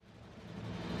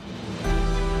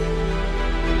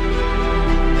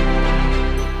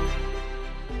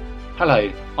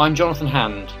Hello, I'm Jonathan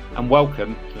Hand, and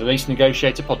welcome to the Lease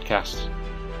Negotiator Podcast.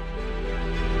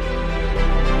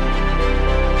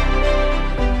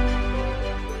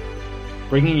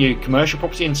 Bringing you commercial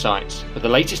property insights with the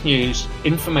latest news,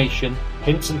 information,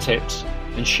 hints and tips,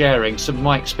 and sharing some of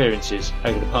my experiences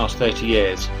over the past 30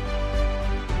 years.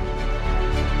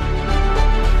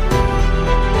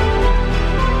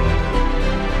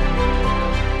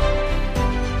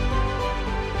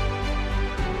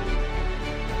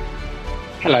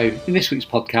 Hello, in this week's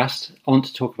podcast, I want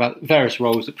to talk about various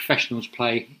roles that professionals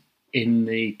play in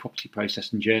the property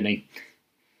process and journey.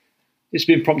 It's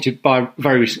been prompted by a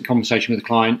very recent conversation with a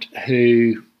client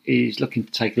who is looking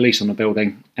to take a lease on a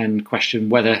building and question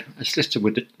whether a solicitor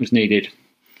was needed.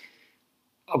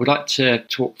 I would like to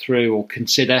talk through or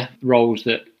consider roles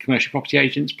that commercial property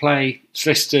agents play,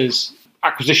 solicitors,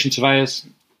 acquisition surveyors,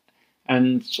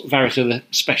 and sort of various other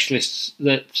specialists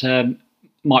that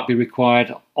might be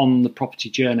required on the property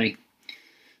journey.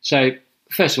 So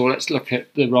first of all, let's look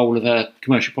at the role of a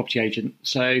commercial property agent.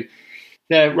 So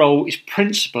their role is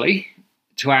principally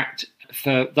to act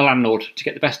for the landlord to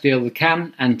get the best deal they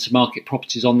can and to market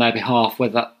properties on their behalf,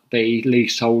 whether that be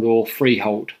leasehold or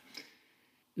freehold.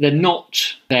 They're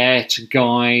not there to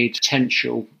guide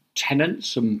potential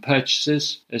tenants and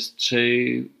purchasers as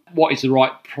to what is the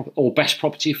right or best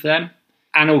property for them,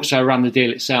 and also around the deal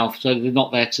itself. So they're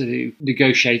not there to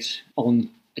negotiate on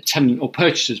a tenant or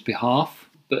purchaser's behalf,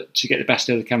 but to get the best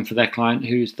deal they can for their client,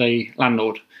 who is the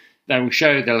landlord. They will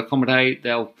show, they'll accommodate,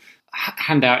 they'll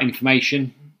hand out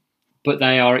information, but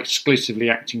they are exclusively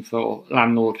acting for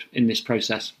landlord in this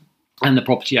process and the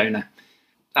property owner.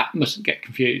 That mustn't get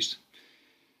confused.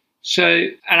 So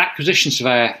an acquisition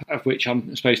surveyor, of which I'm,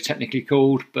 I suppose, technically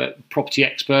called, but property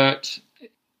expert,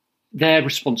 their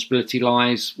responsibility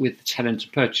lies with the tenant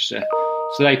and purchaser.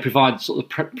 So they provide sort of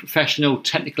professional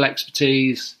technical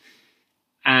expertise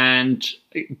and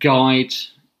guide,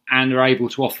 and are able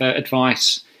to offer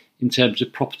advice in terms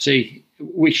of property,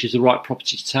 which is the right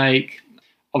property to take.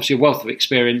 Obviously, a wealth of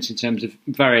experience in terms of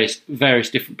various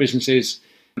different businesses,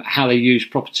 how they use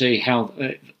property, how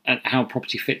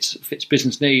property fits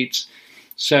business needs.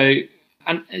 So,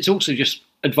 and it's also just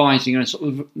advising on sort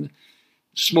of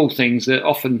small things that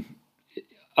often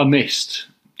are missed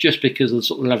just because of the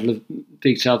sort of level of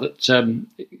detail that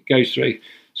it goes through.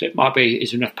 So it might be,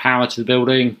 is there enough power to the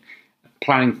building?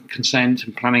 Planning consent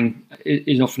and planning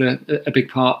is often a big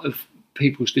part of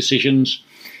people's decisions.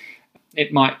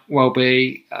 It might well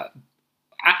be,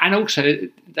 and also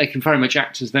they can very much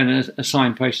act as then a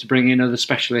signpost to bring in other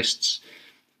specialists,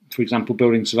 for example,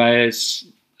 building surveyors,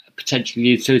 potentially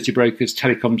utility brokers,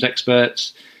 telecoms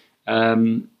experts,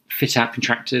 fit-out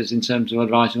contractors in terms of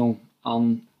advising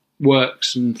on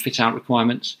works and fit-out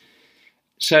requirements.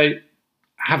 So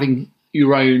having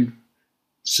your own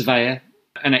surveyor,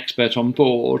 an expert on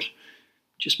board,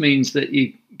 just means that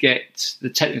you get the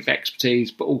technical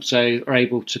expertise, but also you're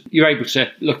able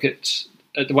to look at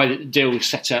the way that the deal is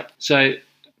set up. So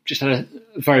just had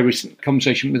a very recent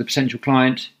conversation with a potential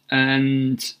client,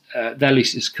 and their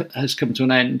lease has come to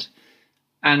an end.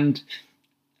 And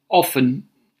often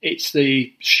it's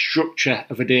the structure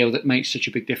of a deal that makes such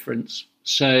a big difference.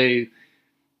 So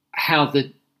how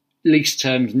the lease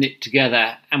terms knit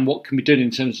together and what can be done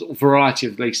in terms of a variety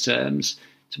of lease terms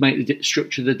to make the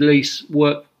structure of the lease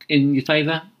work in your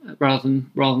favour rather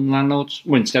than landlords,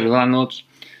 or instead of landlords.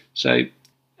 So,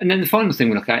 and then the final thing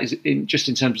we look at is in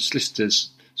terms of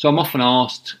solicitors. So I'm often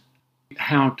asked,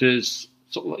 how does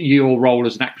sort of your role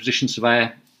as an acquisition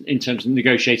surveyor in terms of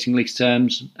negotiating lease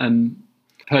terms and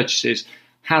purchases,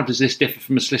 how does this differ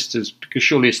from a solicitor's? Because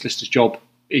surely a solicitor's job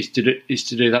is to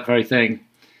do that very thing.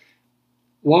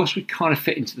 Whilst we kind of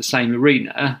fit into the same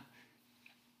arena,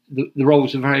 the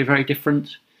roles are very, very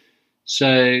different.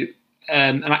 So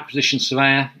an acquisition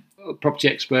surveyor, a property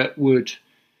expert, would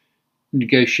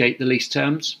negotiate the lease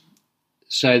terms.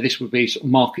 So this would be sort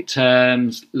of market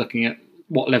terms, looking at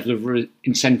what level of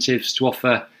incentives to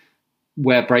offer,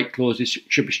 where break clauses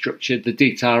should be structured, the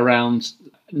detail around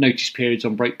notice periods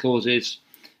on break clauses,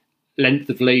 length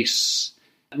of lease,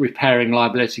 repairing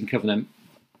liability and covenant.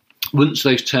 Once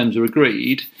those terms are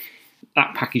agreed,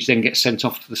 that package then gets sent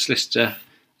off to the solicitor,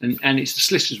 and it's the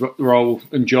solicitor's role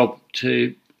and job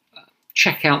to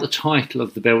check out the title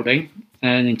of the building,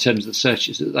 and in terms of the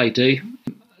searches that they do,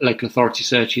 local authority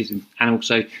searches and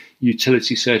also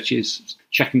utility searches,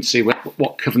 checking to see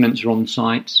what covenants are on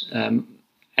site,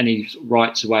 any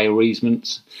rights of way or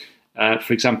easements,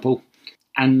 for example.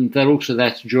 And they're also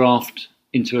there to draft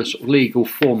into a sort of legal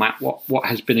format what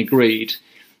has been agreed.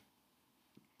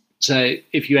 So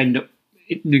if you end up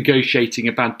negotiating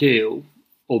a bad deal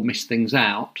or miss things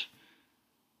out,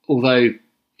 although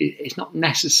it's not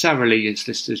necessarily a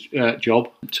solicitor's job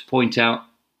to point out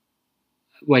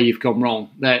where you've gone wrong.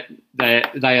 They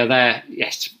are there,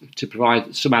 yes, to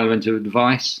provide some element of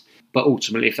advice, but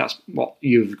ultimately, if that's what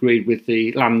you've agreed with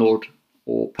the landlord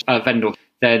or vendor,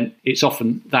 then it's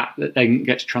often that then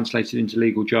gets translated into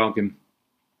legal jargon.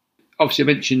 Obviously,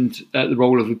 I mentioned the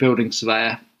role of a building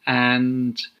surveyor,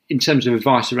 and in terms of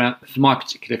advice around for my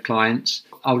particular clients,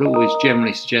 I would always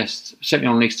generally suggest, certainly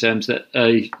on lease terms, that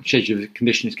a schedule of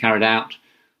condition is carried out,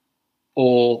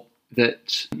 or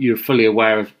that you're fully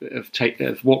aware of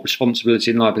what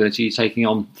responsibility and liability you're taking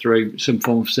on through some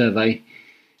form of survey.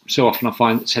 So often I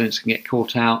find that tenants can get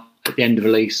caught out at the end of a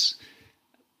lease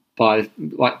by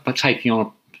taking on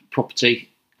a property,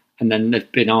 and then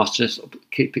they've been asked to sort of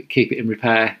keep it in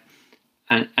repair,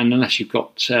 and unless you've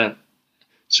got some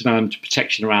element of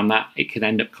protection around that, it can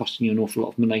end up costing you an awful lot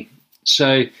of money.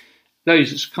 So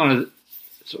those is kind of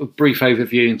sort of brief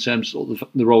overview in terms of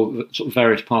the role that sort of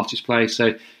various parties play.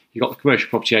 So you've got the commercial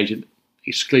property agent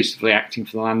exclusively acting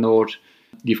for the landlord.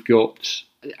 You've got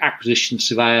the acquisition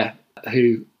surveyor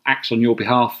who acts on your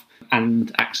behalf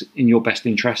and acts in your best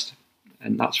interest,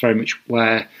 and that's very much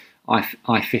where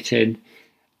I fit in.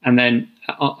 And then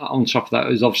on top of that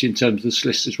is obviously in terms of the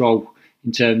solicitor's role,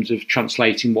 in terms of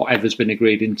translating whatever's been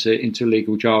agreed into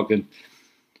legal jargon.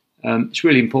 It's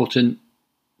really important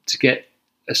to get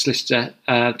a solicitor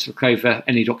to look over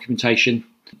any documentation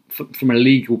from a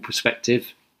legal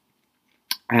perspective,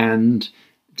 and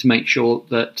to make sure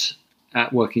that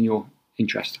work in your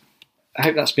interest. I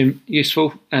hope that's been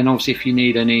useful, and obviously if you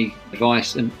need any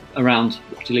advice around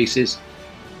property leases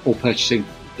or purchasing,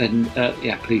 then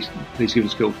please give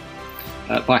us a call.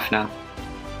 Bye for now.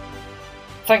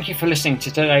 Thank you for listening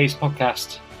to today's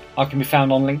podcast. I can be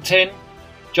found on LinkedIn,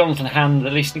 Jonathan Hand, the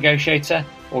Lease Negotiator,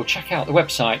 or check out the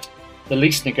website,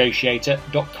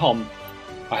 theleasenegotiator.com.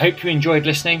 I hope you enjoyed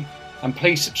listening, and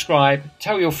please subscribe,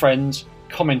 tell your friends,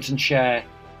 comment and share.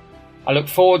 I look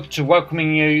forward to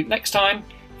welcoming you next time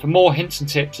for more hints and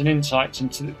tips and insights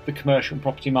into the commercial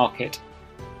property market.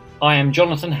 I am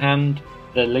Jonathan Hand,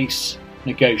 the Lease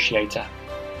Negotiator.